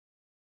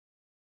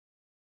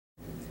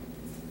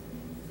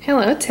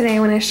Hello, today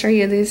I want to show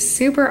you these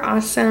super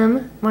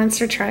awesome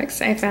monster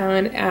trucks I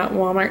found at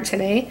Walmart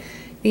today.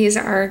 These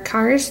are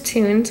Cars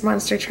Toons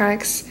monster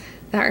trucks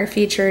that are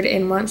featured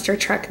in Monster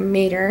Truck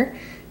Mater,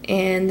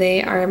 and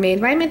they are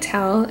made by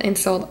Mattel and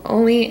sold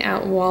only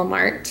at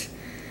Walmart.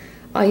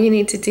 All you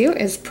need to do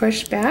is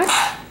push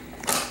back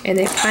and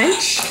they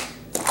punch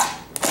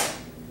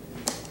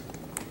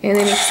and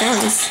they make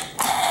sounds.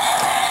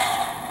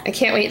 I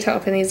can't wait to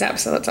open these up,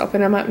 so let's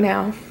open them up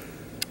now.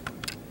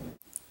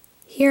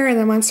 Here are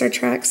the monster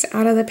trucks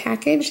out of the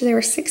package. They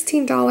were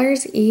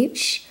 $16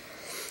 each.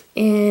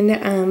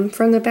 And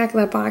from the back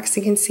of the box,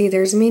 you can see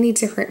there's many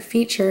different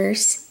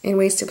features and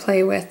ways to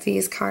play with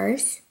these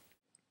cars.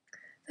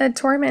 The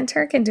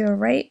Tormentor can do a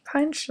right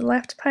punch,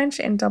 left punch,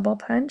 and double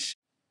punch.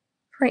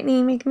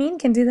 Frightening McMean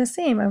can do the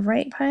same, a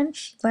right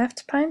punch,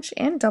 left punch,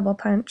 and double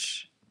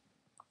punch.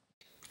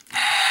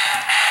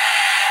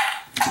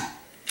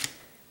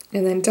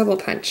 And then double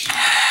punch.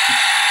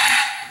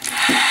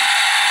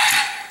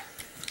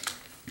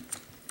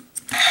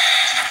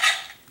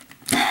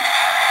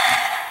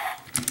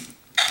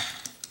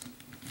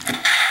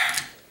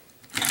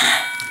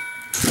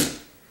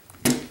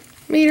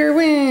 Mater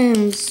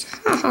wins!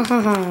 Ha ha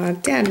ha ha!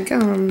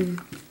 Dadgum!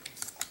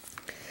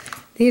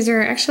 These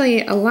are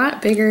actually a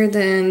lot bigger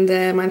than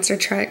the monster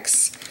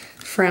trucks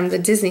from the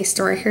Disney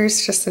store.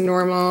 Here's just a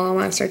normal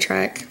monster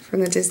truck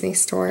from the Disney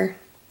store.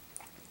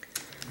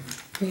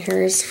 And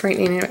here's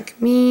Frightening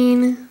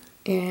McMean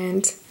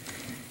and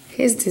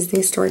his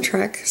Disney store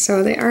truck.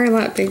 So they are a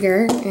lot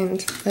bigger,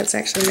 and let's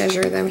actually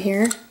measure them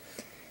here.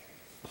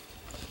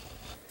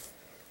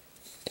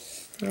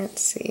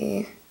 Let's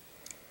see.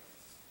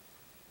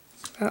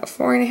 About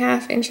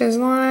 4.5 inches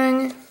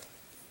long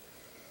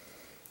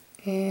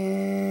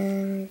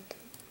and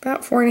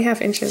about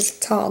 4.5 inches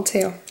tall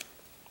too.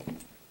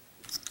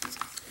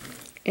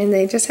 And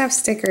they just have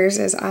stickers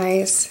as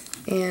eyes,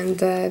 and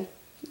the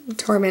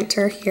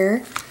Tormentor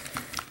here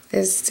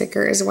is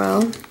sticker as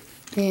well.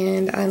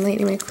 And on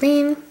Lightning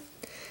McQueen,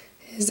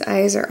 his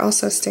eyes are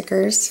also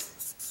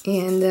stickers,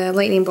 and the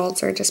lightning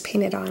bolts are just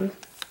painted on.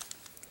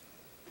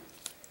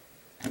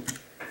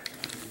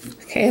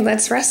 Okay,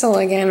 let's wrestle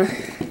again.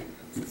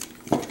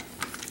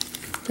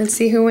 Let's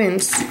see who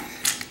wins.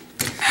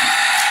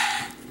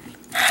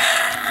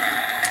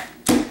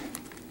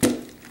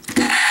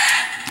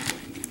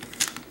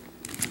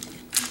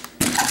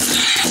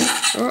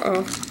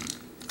 Uh-oh.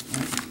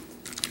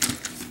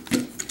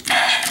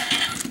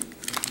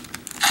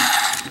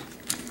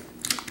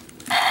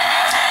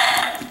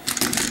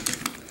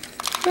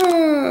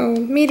 Oh,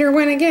 Mater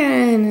won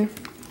again.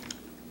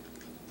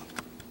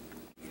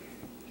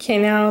 Okay,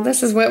 now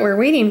this is what we're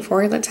waiting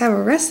for. Let's have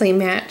a wrestling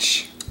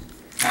match.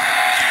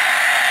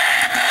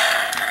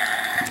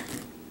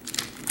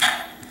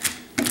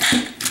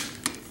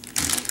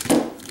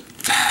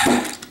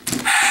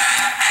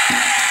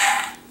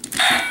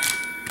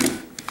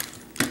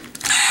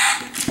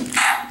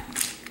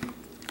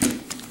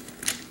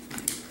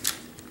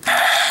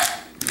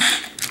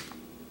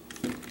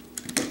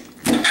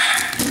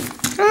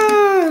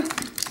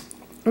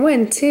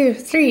 One, two,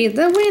 three,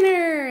 the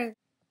winner!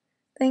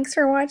 Thanks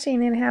for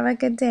watching and have a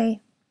good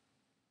day.